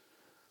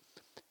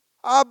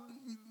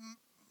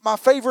 My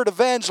favorite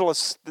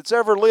evangelist that's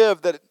ever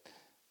lived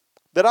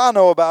that I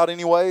know about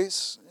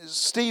anyways is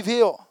Steve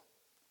Hill.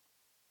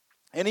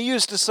 And he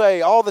used to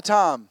say all the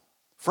time,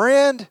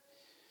 friend,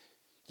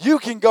 you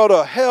can go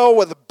to hell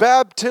with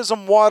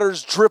baptism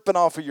waters dripping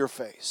off of your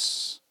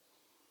face.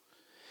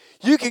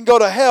 You can go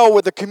to hell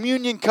with a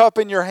communion cup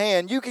in your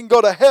hand. You can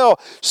go to hell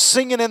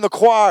singing in the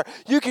choir.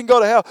 You can go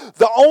to hell.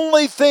 The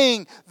only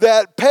thing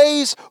that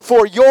pays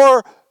for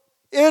your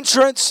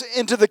entrance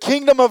into the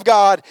kingdom of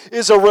God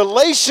is a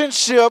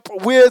relationship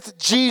with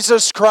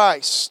Jesus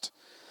Christ.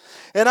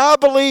 And I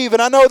believe,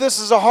 and I know this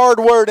is a hard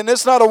word, and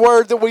it's not a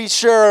word that we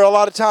share a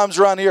lot of times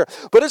around here,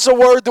 but it's a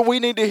word that we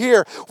need to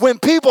hear. When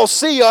people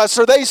see us,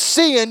 are they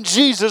seeing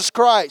Jesus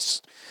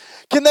Christ?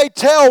 Can they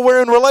tell we're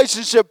in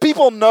relationship?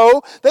 People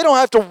know. They don't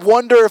have to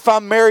wonder if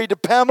I'm married to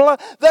Pamela.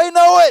 They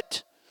know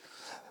it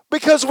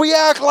because we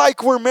act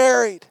like we're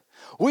married.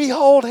 We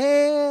hold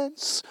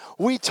hands,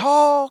 we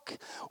talk,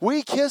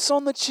 we kiss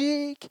on the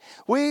cheek,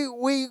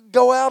 we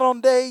go out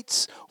on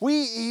dates,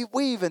 we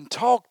even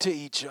talk to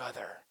each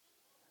other.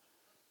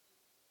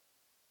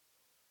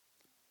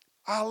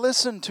 I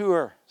listen to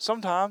her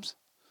sometimes.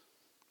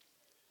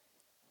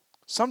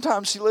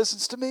 Sometimes she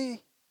listens to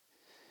me.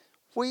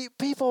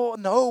 People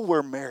know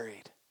we're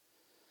married.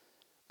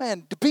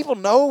 Man, do people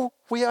know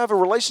we have a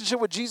relationship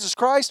with Jesus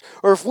Christ?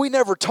 Or if we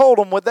never told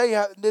them,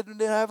 didn't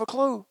have a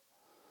clue?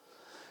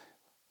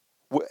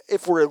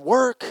 If we're at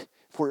work,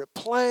 if we're at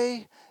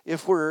play,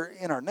 if we're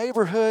in our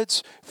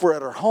neighborhoods, if we're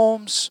at our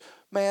homes,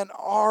 man,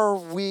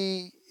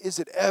 is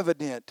it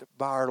evident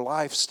by our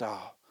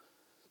lifestyle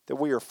that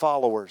we are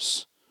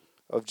followers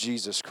of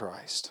Jesus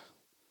Christ?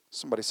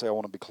 Somebody say, I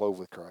want to be clothed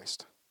with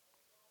Christ.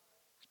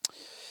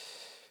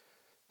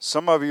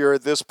 Some of you are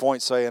at this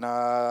point saying,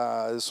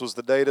 this was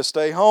the day to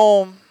stay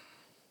home.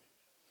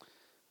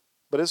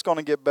 But it's going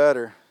to get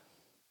better.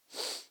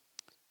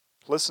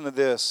 Listen to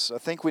this. I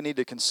think we need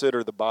to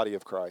consider the body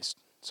of Christ.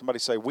 Somebody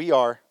say, we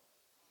are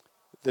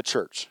the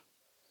church.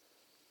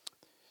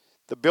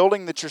 The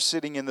building that you're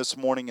sitting in this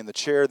morning and the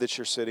chair that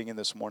you're sitting in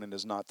this morning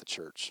is not the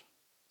church.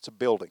 It's a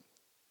building.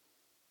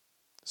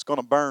 It's going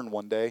to burn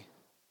one day.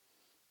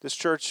 This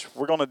church,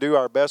 we're going to do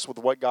our best with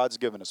what God's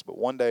given us, but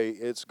one day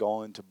it's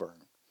going to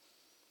burn.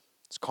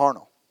 It's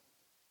carnal.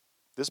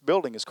 This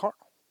building is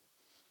carnal.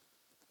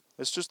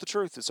 It's just the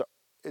truth.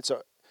 It's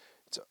a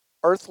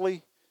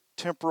earthly,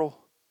 temporal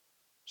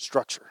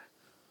structure.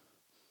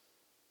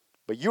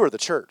 But you are the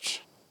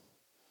church.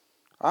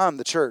 I'm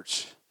the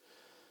church.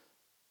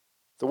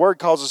 The Word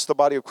calls us the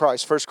body of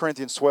Christ. 1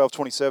 Corinthians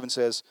 12:27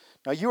 says,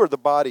 now you are the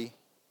body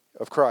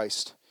of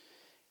Christ,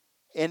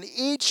 and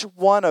each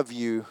one of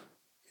you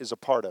is a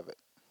part of it.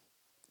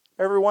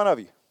 Every one of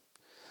you.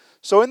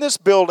 So in this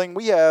building,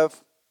 we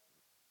have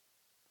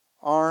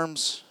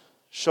arms,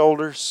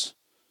 shoulders,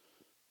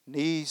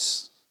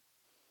 knees,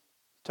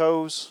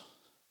 toes.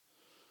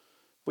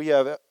 We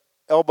have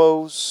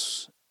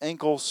elbows,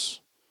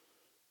 ankles,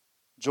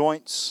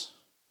 joints.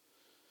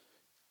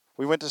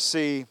 We went to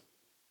see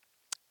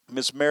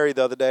Miss Mary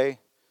the other day,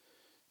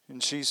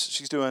 and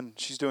she's doing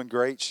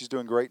great. She's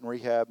doing great in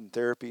rehab and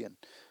therapy and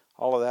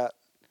all of that.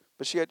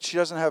 But she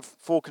doesn't have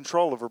full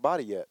control of her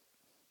body yet.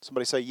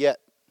 Somebody say yet.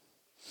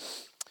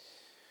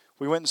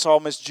 We went and saw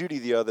Miss Judy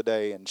the other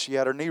day, and she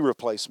had her knee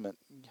replacement.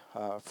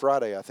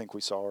 Friday, I think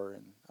we saw her,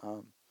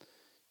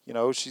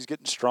 and she's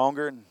getting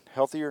stronger and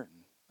healthier,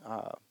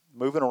 and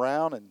moving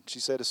around. And she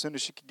said as soon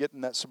as she could get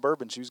in that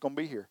Suburban, she was going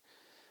to be here.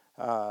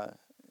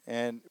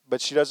 But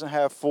she doesn't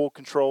have full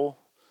control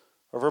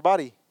of her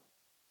body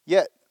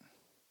yet.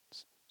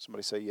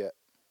 Somebody say yet.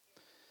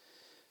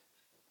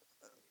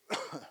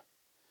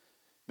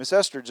 Miss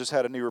Esther just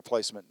had a knee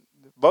replacement.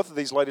 Both of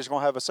these ladies are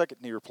going to have a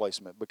second knee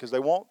replacement because they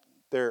want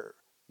their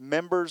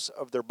members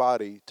of their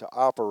body to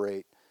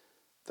operate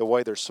the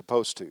way they're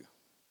supposed to.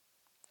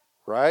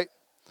 Right?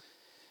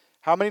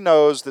 How many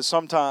knows that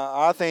sometimes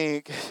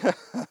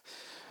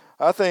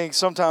I think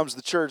sometimes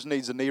the church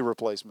needs a knee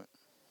replacement.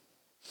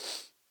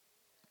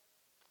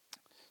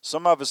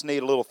 Some of us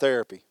need a little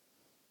therapy,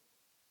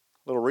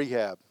 a little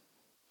rehab,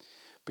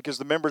 because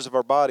the members of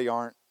our body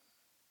aren't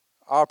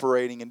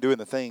operating and doing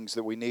the things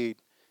that we need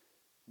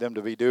them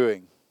to be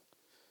doing.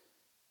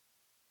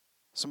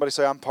 Somebody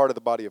say, I'm part of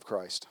the body of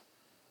Christ.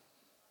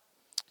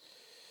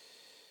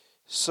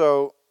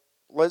 So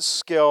let's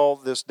scale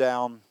this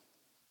down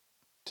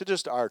to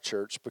just our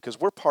church, because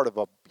we're part of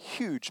a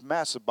huge,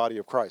 massive body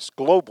of Christ,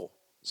 global.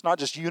 It's not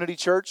just Unity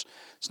Church.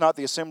 It's not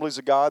the Assemblies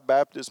of God,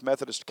 Baptist,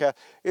 Methodist, Catholic.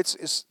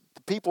 It's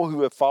the people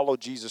who have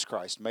followed Jesus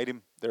Christ, made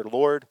Him their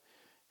Lord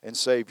and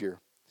Savior.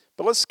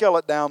 But let's scale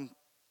it down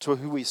to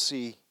who we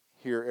see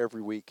here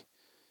every week.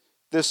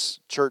 This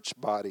church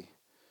body.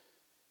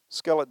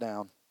 Scale it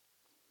down.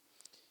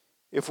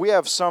 If we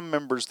have some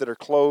members that are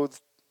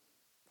clothed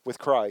with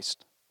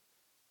Christ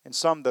and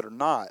some that are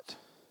not,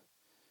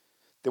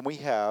 then we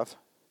have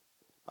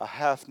a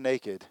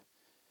half-naked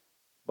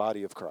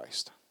body of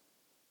Christ.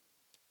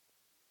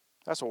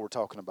 That's what we're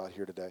talking about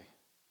here today.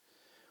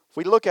 If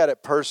we look at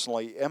it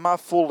personally, am I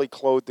fully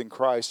clothed in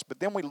Christ? But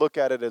then we look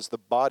at it as the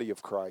body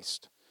of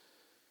Christ.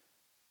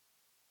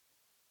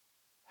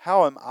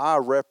 How am I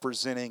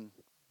representing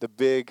the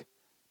big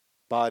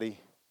body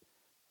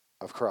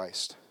of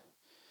Christ?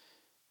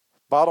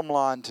 Bottom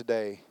line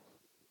today,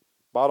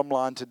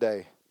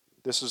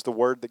 this is the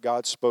word that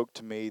God spoke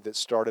to me that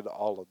started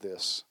all of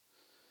this.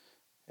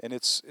 And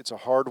it's a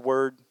hard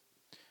word,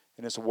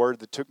 and it's a word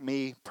that took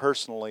me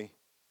personally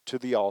to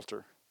the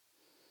altar.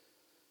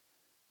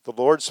 The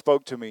Lord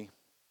spoke to me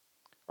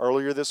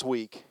earlier this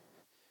week,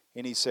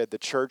 and He said, the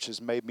church has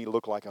made me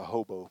look like a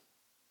hobo.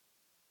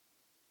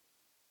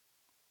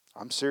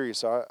 I'm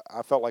serious.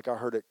 I felt like I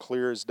heard it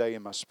clear as day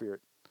in my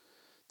spirit.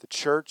 The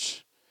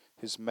church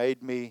has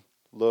made me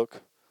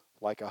look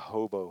like a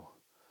hobo.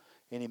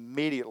 And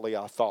immediately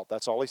I thought,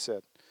 that's all He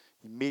said.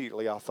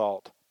 Immediately I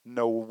thought,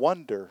 no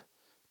wonder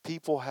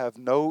people have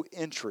no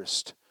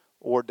interest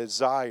or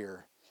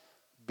desire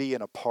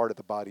being a part of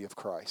the body of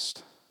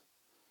Christ.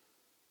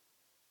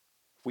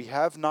 We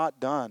have not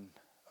done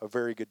a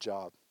very good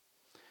job.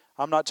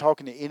 I'm not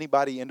talking to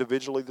anybody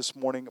individually this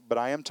morning, but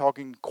I am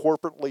talking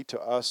corporately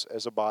to us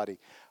as a body.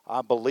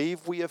 I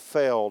believe we have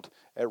failed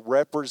at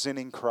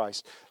representing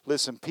Christ.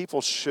 Listen,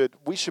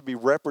 we should be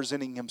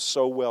representing Him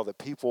so well that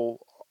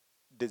people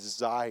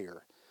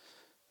desire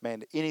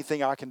man,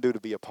 anything I can do to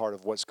be a part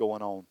of what's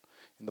going on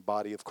in the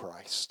body of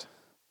Christ.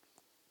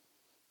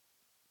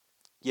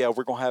 Yeah,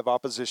 we're going to have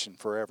opposition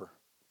forever.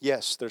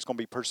 Yes, there's going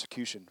to be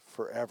persecution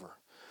forever.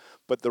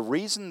 But the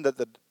reason that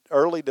the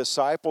early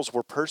disciples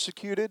were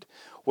persecuted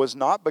was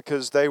not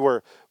because they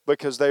were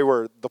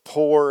the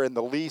poor and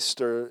the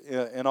least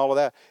and all of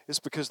that. It's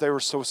because they were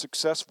so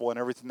successful in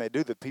everything they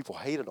do that people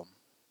hated them.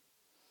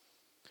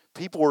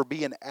 People were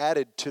being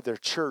added to their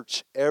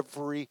church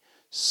every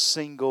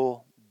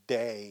single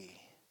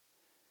day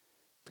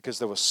because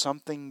there was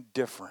something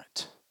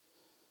different.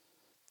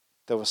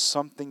 There was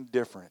something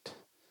different.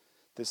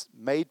 This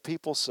made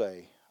people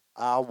say,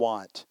 I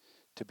want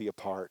to be a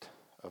part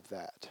of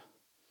that.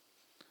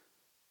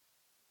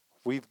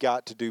 We've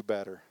got to do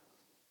better.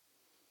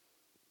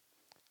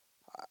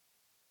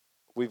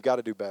 We've got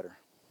to do better.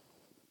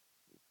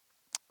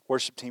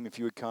 Worship team, if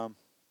you would come.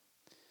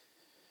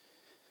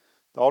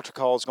 The altar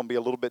call is going to be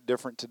a little bit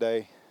different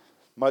today,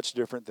 much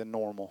different than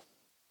normal.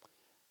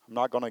 I'm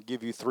not going to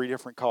give you 3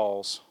 different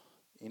calls,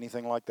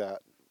 anything like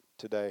that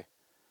today.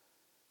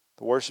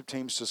 The worship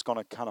team's just going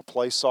to kind of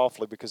play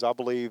softly because I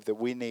believe that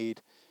we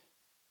need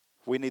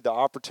the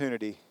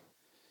opportunity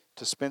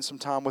to spend some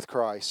time with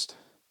Christ.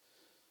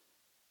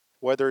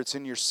 Whether it's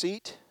in your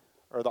seat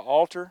or the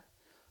altar,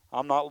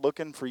 I'm not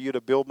looking for you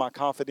to build my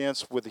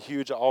confidence with a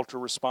huge altar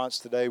response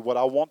today. What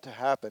I want to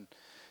happen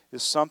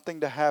is something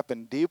to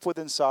happen deep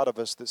within inside of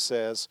us that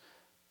says,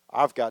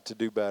 I've got to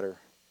do better.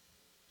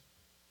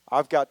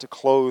 I've got to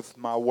clothe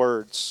my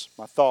words,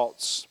 my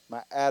thoughts,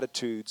 my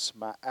attitudes,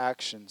 my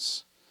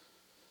actions.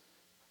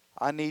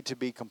 I need to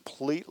be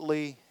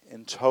completely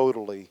and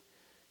totally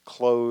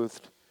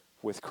clothed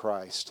with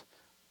Christ.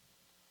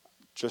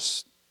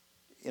 Just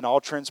in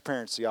all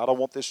transparency, I don't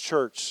want this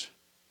church,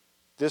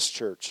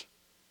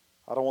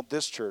 I don't want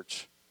this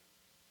church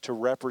to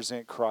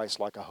represent Christ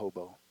like a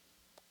hobo.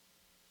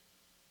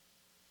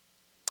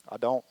 I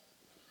don't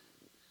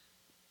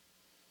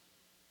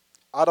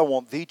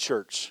want the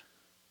church,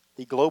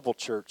 the global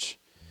church,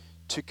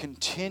 to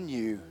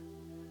continue.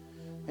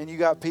 And you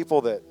got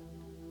people that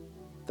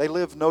they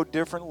live no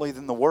differently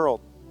than the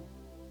world,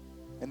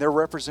 and they're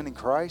representing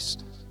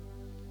Christ.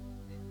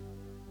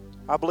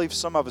 I believe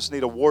some of us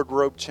need a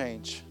wardrobe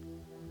change.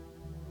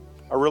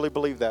 I really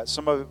believe that.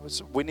 Some of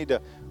us, we need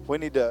to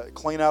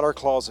clean out our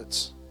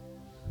closets.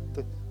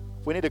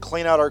 We need to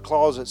clean out our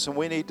closets, and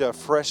we need to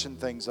freshen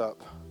things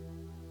up.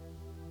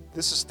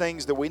 This is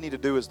things that we need to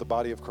do as the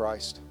body of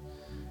Christ.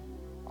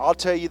 I'll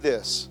tell you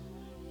this,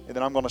 and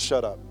then I'm going to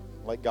shut up.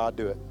 Let God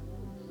do it.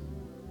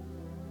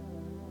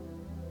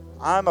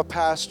 I'm a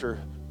pastor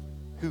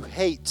who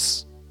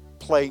hates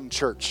playing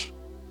church.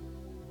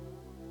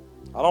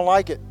 I don't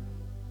like it.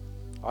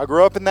 I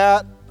grew up in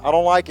that. I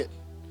don't like it.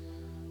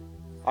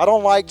 I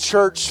don't like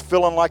church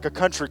feeling like a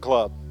country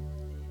club.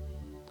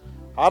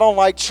 I don't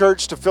like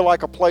church to feel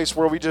like a place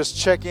where we just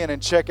check in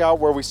and check out,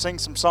 where we sing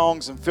some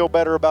songs and feel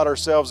better about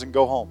ourselves and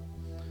go home.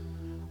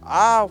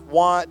 I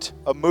want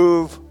a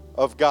move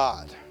of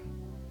God.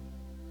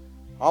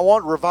 I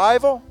want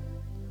revival.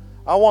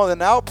 I want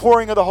an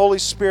outpouring of the Holy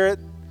Spirit.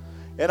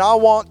 And I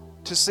want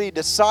to see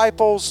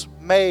disciples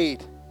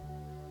made,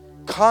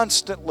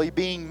 constantly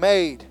being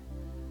made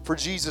for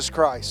Jesus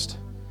Christ.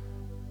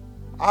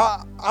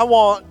 I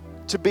want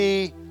to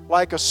be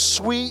like a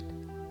sweet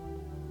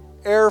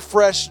air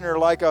freshener,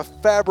 like a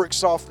fabric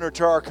softener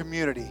to our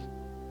community.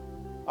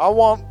 I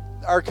want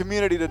our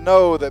community to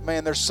know that,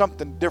 man, there's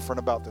something different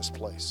about this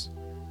place.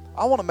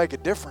 I want to make a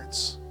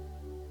difference.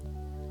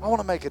 I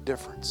want to make a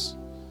difference.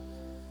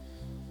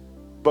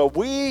 But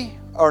we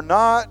are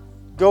not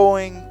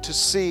going to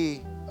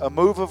see a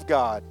move of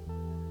God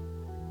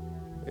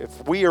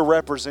if we are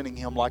representing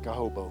Him like a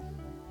hobo.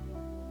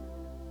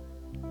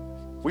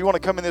 We want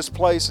to come in this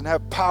place and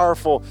have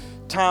powerful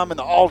time in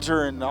the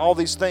altar and all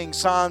these things,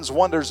 signs,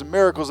 wonders, and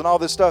miracles and all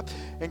this stuff.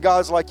 And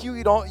God's like, you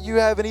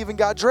haven't even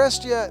got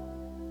dressed yet.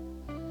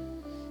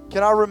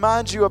 Can I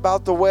remind you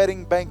about the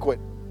wedding banquet?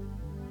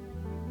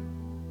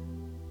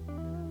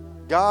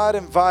 God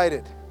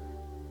invited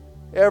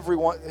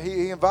everyone.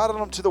 He invited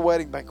them to the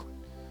wedding banquet.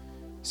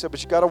 He said,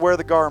 but you got to wear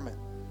the garment.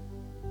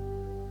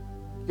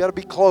 You got to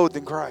be clothed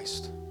in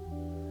Christ.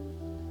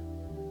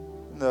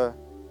 And the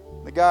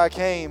guy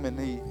came and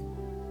he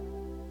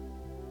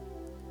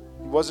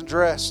wasn't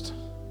dressed,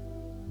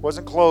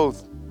 wasn't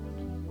clothed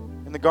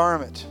in the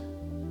garment.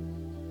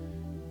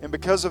 And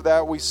because of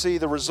that, we see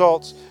the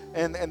results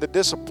and the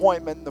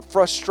disappointment and the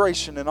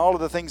frustration and all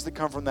of the things that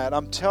come from that.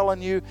 I'm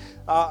telling you,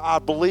 I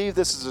believe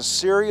this is a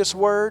serious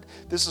word.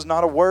 This is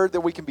not a word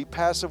that we can be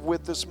passive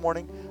with this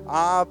morning.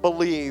 I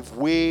believe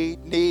we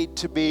need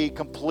to be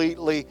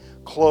completely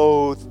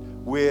clothed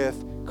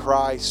with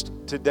Christ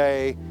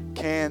today.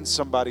 Can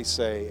somebody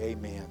say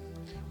amen?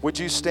 Would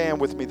you stand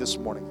with me this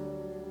morning?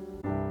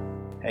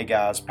 Hey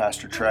guys,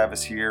 Pastor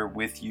Travis here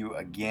with you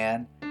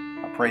again.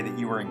 I pray that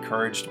you were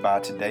encouraged by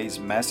today's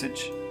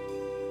message.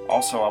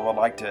 Also, I would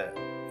like to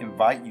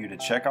invite you to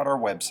check out our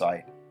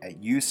website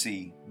at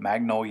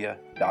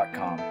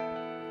ucmagnolia.com.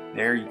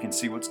 There you can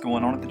see what's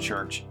going on at the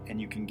church, and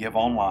you can give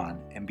online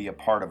and be a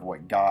part of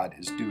what God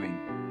is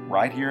doing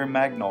right here in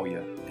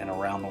Magnolia and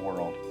around the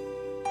world.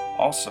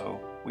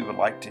 Also, we would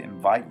like to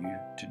invite you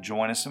to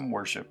join us in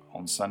worship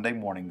on Sunday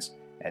mornings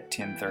at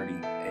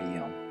 10:30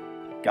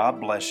 a.m.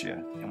 God bless you,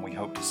 and we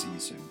hope to see you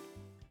soon.